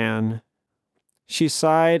 "Simple Man." She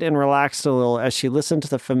sighed and relaxed a little as she listened to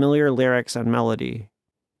the familiar lyrics and melody.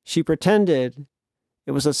 She pretended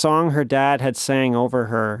it was a song her dad had sang over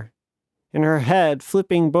her, in her head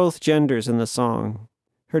flipping both genders in the song.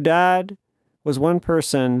 Her dad was one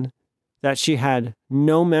person that she had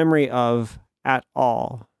no memory of at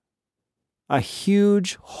all. A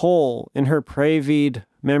huge hole in her Pravide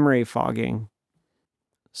memory fogging.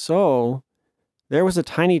 So, there was a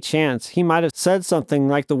tiny chance he might have said something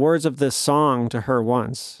like the words of this song to her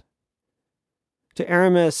once. To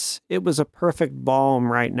Aramis, it was a perfect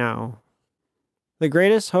balm right now. The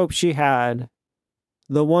greatest hope she had,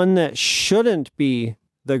 the one that shouldn't be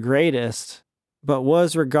the greatest, but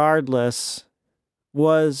was regardless,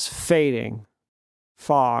 was fading,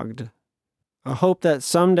 fogged. A hope that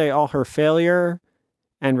someday all her failure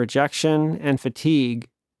and rejection and fatigue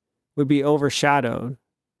would be overshadowed.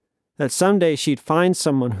 That someday she'd find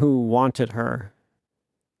someone who wanted her.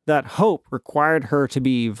 That hope required her to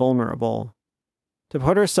be vulnerable, to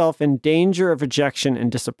put herself in danger of rejection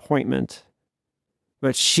and disappointment.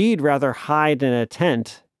 But she'd rather hide in a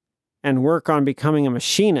tent and work on becoming a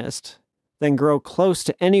machinist than grow close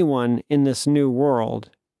to anyone in this new world.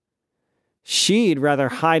 She'd rather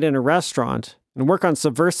hide in a restaurant and work on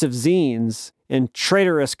subversive zines and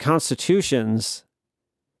traitorous constitutions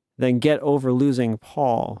than get over losing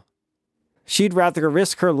Paul. She'd rather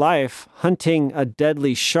risk her life hunting a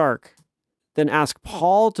deadly shark than ask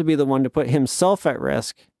Paul to be the one to put himself at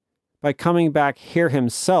risk by coming back here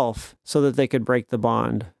himself so that they could break the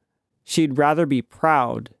bond. She'd rather be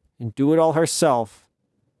proud and do it all herself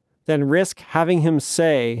than risk having him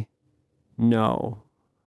say no.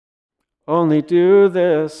 Only do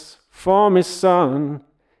this for me, son,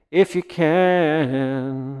 if you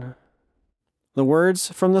can. The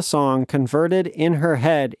words from the song converted in her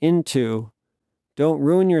head into, "Don't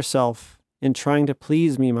ruin yourself in trying to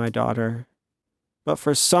please me, my daughter." But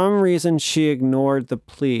for some reason she ignored the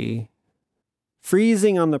plea.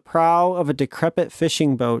 Freezing on the prow of a decrepit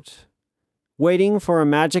fishing boat, waiting for a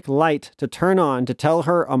magic light to turn on to tell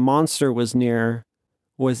her a monster was near,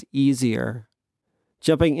 was easier.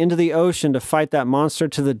 Jumping into the ocean to fight that monster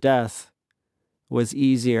to the death was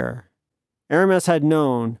easier. Aramis had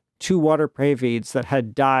known 2 water Pravides that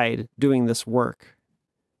had died doing this work.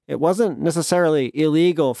 It wasn't necessarily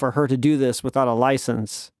illegal for her to do this without a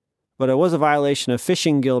license, but it was a violation of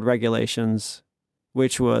fishing guild regulations,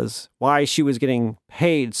 which was why she was getting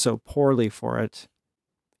paid so poorly for it,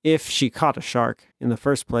 if she caught a shark in the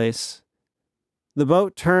first place. The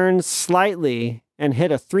boat turned slightly and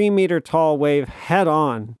hit a 3-meter-tall wave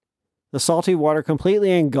head-on, the salty water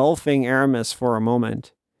completely engulfing Aramis for a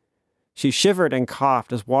moment. She shivered and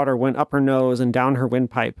coughed as water went up her nose and down her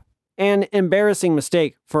windpipe. An embarrassing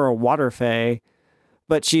mistake for a water fae,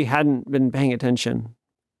 but she hadn't been paying attention.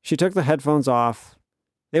 She took the headphones off.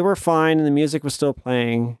 They were fine and the music was still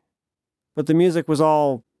playing, but the music was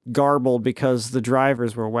all garbled because the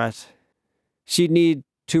drivers were wet. She'd need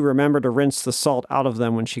to remember to rinse the salt out of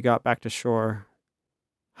them when she got back to shore.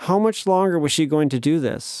 How much longer was she going to do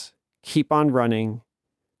this? Keep on running,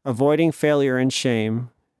 avoiding failure and shame,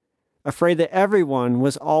 afraid that everyone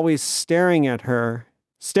was always staring at her,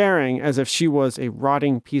 staring as if she was a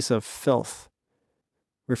rotting piece of filth,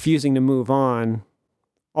 refusing to move on,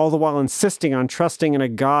 all the while insisting on trusting in a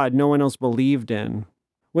God no one else believed in,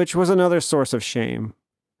 which was another source of shame,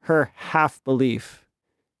 her half-belief.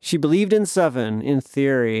 She believed in Seven, in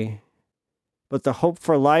theory, but the hope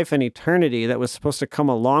for life and eternity that was supposed to come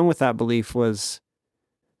along with that belief was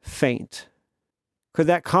faint. Could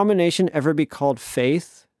that combination ever be called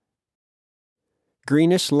faith?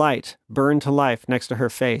 Greenish light burned to life next to her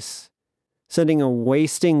face, sending a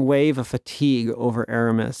wasting wave of fatigue over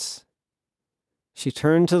Aramis. She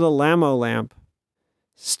turned to the Lamo lamp,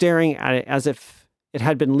 staring at it as if it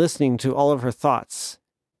had been listening to all of her thoughts,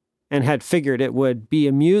 and had figured it would be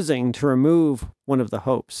amusing to remove one of the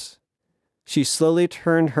hopes. She slowly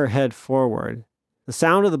turned her head forward. The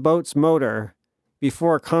sound of the boat's motor,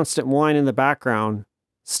 before a constant whine in the background,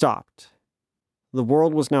 stopped. The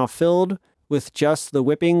world was now filled with just the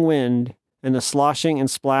whipping wind and the sloshing and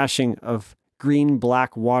splashing of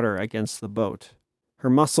green-black water against the boat. Her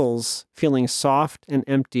muscles feeling soft and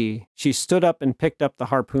empty, she stood up and picked up the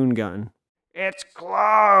harpoon gun. "It's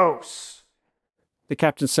close," the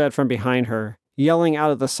captain said from behind her, yelling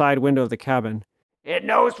out of the side window of the cabin. "It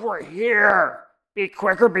knows we're here. Be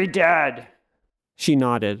quick or be dead." She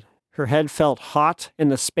nodded. Her head felt hot,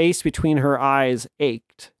 and the space between her eyes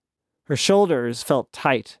ached. Her shoulders felt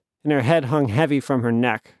tight, and her head hung heavy from her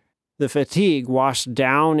neck. The fatigue washed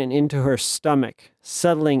down and into her stomach,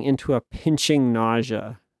 settling into a pinching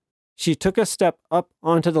nausea. She took a step up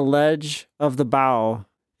onto the ledge of the bow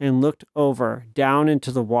and looked over, down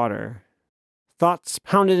into the water. Thoughts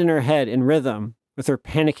pounded in her head in rhythm with her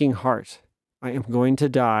panicking heart. I am going to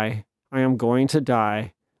die. I am going to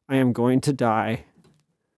die. I am going to die.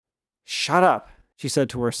 Shut up, she said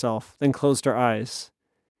to herself, then closed her eyes.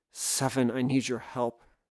 Seven, I need your help.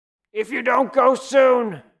 If you don't go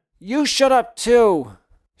soon, you shut up too,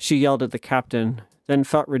 she yelled at the captain, then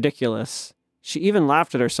felt ridiculous. She even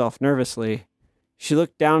laughed at herself nervously. She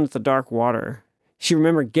looked down at the dark water. She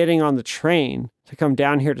remembered getting on the train to come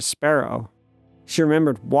down here to Sparrow. She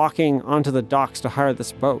remembered walking onto the docks to hire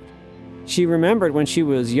this boat. She remembered when she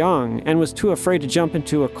was young and was too afraid to jump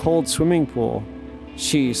into a cold swimming pool.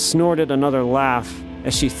 She snorted another laugh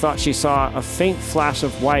as she thought she saw a faint flash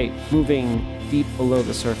of white moving deep below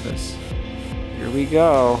the surface. Here we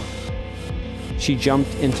go. She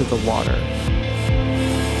jumped into the water.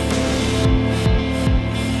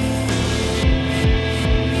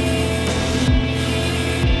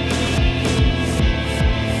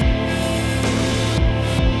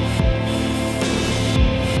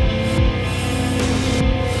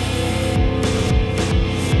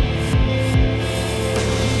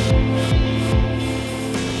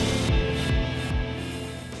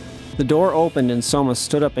 The door opened and Soma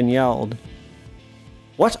stood up and yelled,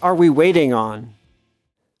 "What are we waiting on?"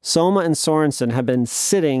 Soma and Sorensen had been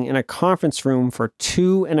sitting in a conference room for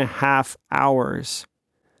 2.5 hours,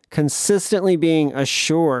 consistently being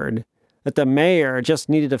assured that the mayor just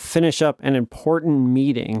needed to finish up an important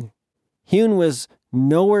meeting. Hyun was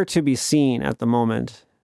nowhere to be seen at the moment.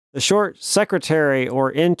 The short secretary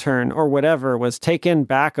or intern or whatever was taken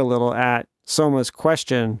back a little at Soma's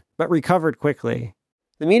question, but recovered quickly.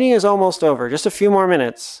 The meeting is almost over, just a few more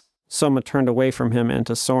minutes. Soma turned away from him and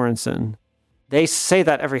to Sorensen. They say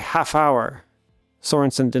that every half hour.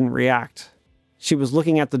 Sorensen didn't react. She was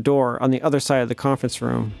looking at the door on the other side of the conference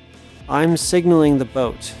room. I'm signaling the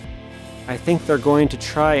boat. I think they're going to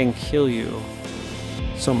try and kill you.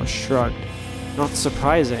 Soma shrugged. Not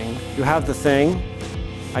surprising. You have the thing?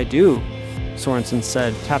 I do, Sorensen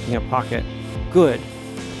said, tapping a pocket. Good.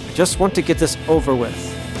 I just want to get this over with.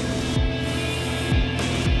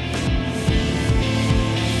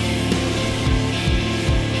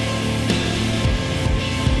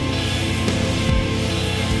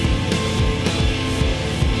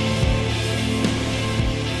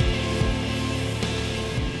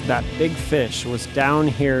 That big fish was down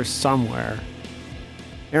here somewhere.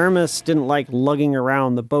 Aramis didn't like lugging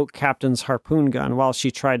around the boat captain's harpoon gun while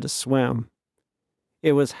she tried to swim.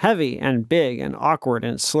 It was heavy and big and awkward,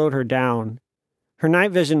 and it slowed her down. Her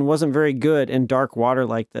night vision wasn't very good in dark water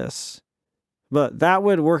like this. But that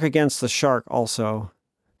would work against the shark also.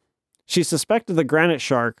 She suspected the granite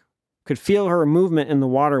shark could feel her movement in the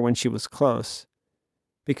water when she was close.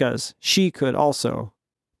 Because she could also.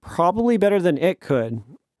 Probably better than it could.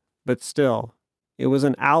 But still, It was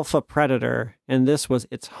an alpha predator, and this was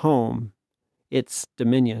its home, its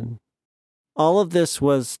dominion. All of this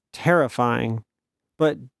was terrifying,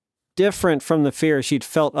 but different from the fear she'd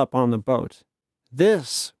felt up on the boat.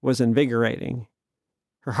 This was invigorating.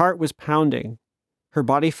 Her heart was pounding. Her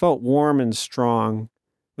body felt warm and strong,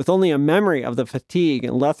 with only a memory of the fatigue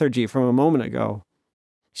and lethargy from a moment ago.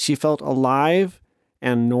 She felt alive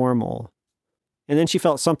and normal. And then she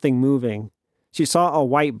felt something moving. She saw a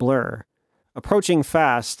white blur, approaching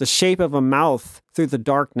fast, the shape of a mouth through the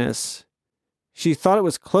darkness. She thought it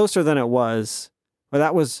was closer than it was, but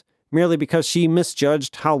that was merely because she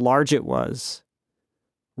misjudged how large it was.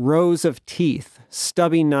 Rows of teeth,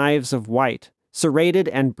 stubby knives of white, serrated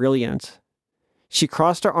and brilliant. She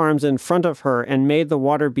crossed her arms in front of her and made the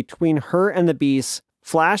water between her and the beast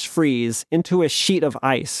flash freeze into a sheet of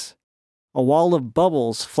ice. A wall of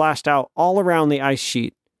bubbles flashed out all around the ice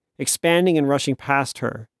sheet, expanding and rushing past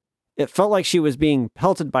her. It felt like she was being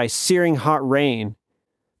pelted by searing hot rain,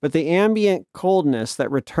 but the ambient coldness that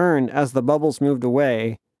returned as the bubbles moved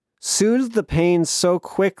away soothed the pain so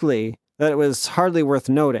quickly that it was hardly worth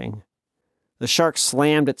noting. The shark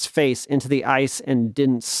slammed its face into the ice and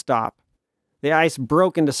didn't stop. The ice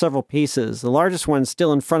broke into several pieces, the largest one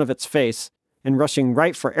still in front of its face, and rushing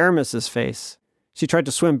right for Aramis's face. She tried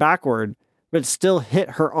to swim backward, but it still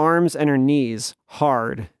hit her arms and her knees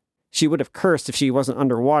hard. She would have cursed if she wasn't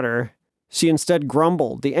underwater. She instead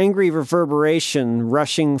grumbled, the angry reverberation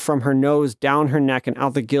rushing from her nose down her neck and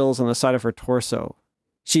out the gills on the side of her torso.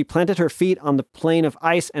 She planted her feet on the plane of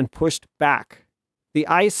ice and pushed back. The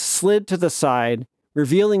ice slid to the side,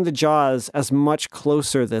 revealing the jaws as much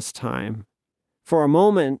closer this time. For a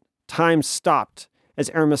moment, time stopped as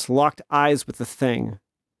Aramis locked eyes with the thing.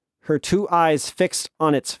 Her two eyes fixed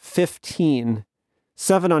on its 15,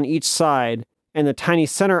 7 on each side, and the tiny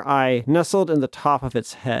center eye nestled in the top of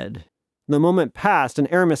its head. The moment passed,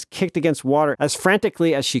 and Aramis kicked against water as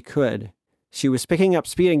frantically as she could. She was picking up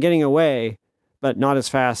speed and getting away, but not as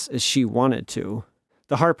fast as she wanted to.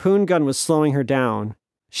 The harpoon gun was slowing her down.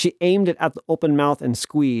 She aimed it at the open mouth and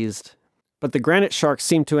squeezed, but the granite shark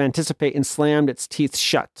seemed to anticipate and slammed its teeth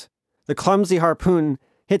shut. The clumsy harpoon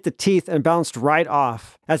hit the teeth and bounced right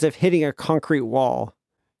off, as if hitting a concrete wall.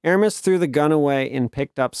 Aramis threw the gun away and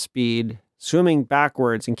picked up speed, swimming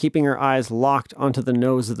backwards and keeping her eyes locked onto the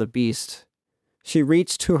nose of the beast. She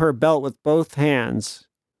reached to her belt with both hands,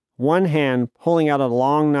 one hand pulling out a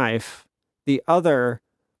long knife, the other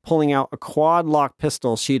pulling out a quad-lock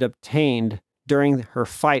pistol she'd obtained during her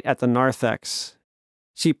fight at the narthex.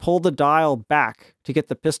 She pulled the dial back to get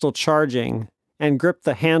the pistol charging and gripped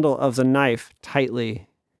the handle of the knife tightly.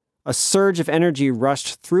 A surge of energy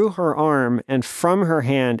rushed through her arm and from her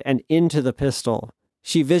hand and into the pistol.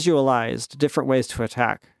 She visualized different ways to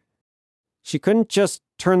attack. She couldn't just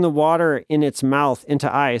turn the water in its mouth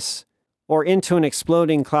into ice or into an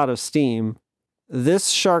exploding cloud of steam. This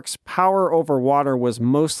shark's power over water was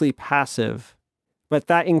mostly passive, but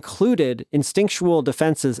that included instinctual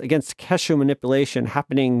defenses against Keshu manipulation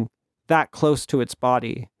happening that close to its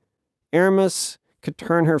body. Aramis could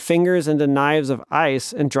turn her fingers into knives of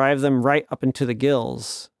ice and drive them right up into the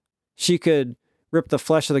gills. She could rip the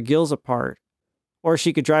flesh of the gills apart, or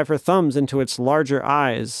she could drive her thumbs into its larger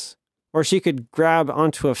eyes, or she could grab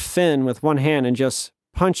onto a fin with one hand and just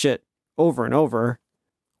punch it over and over.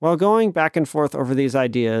 While going back and forth over these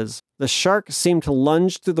ideas, the shark seemed to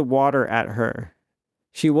lunge through the water at her.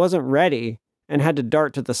 She wasn't ready and had to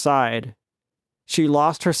dart to the side. She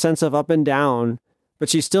lost her sense of up and down, but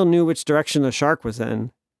she still knew which direction the shark was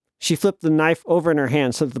in. She flipped the knife over in her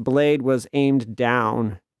hand so that the blade was aimed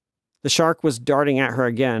down. The shark was darting at her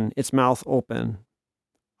again, its mouth open.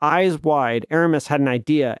 Eyes wide, Aramis had an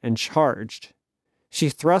idea and charged. She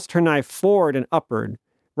thrust her knife forward and upward,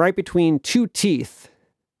 right between two teeth.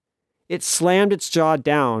 It slammed its jaw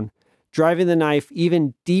down, driving the knife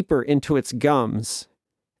even deeper into its gums.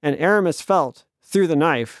 And Aramis felt, through the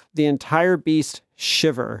knife, the entire beast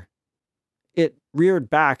shiver. It reared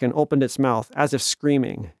back and opened its mouth, as if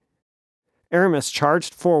screaming. Aramis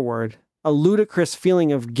charged forward, a ludicrous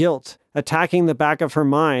feeling of guilt attacking the back of her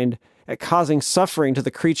mind at causing suffering to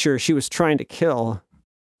the creature she was trying to kill.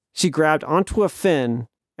 She grabbed onto a fin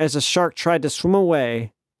as the shark tried to swim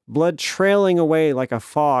away, blood trailing away like a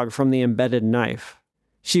fog from the embedded knife.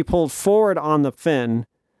 She pulled forward on the fin,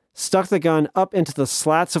 stuck the gun up into the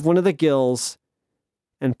slats of one of the gills,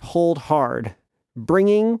 and pulled hard,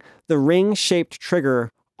 bringing the ring-shaped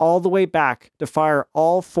trigger all the way back to fire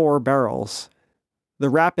all 4 barrels. The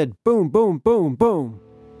rapid boom, boom, boom, boom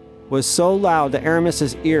was so loud that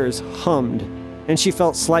Aramis's ears hummed, and she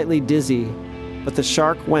felt slightly dizzy, but the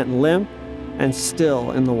shark went limp and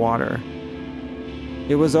still in the water.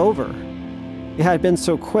 It was over. It had been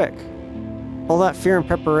so quick. All that fear and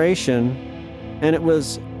preparation, and it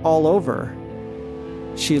was all over.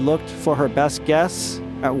 She looked for her best guess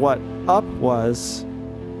at what up was,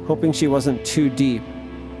 hoping she wasn't too deep.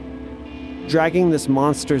 Dragging this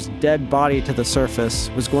monster's dead body to the surface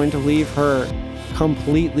was going to leave her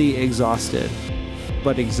completely exhausted.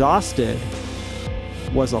 But exhausted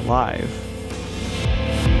was alive.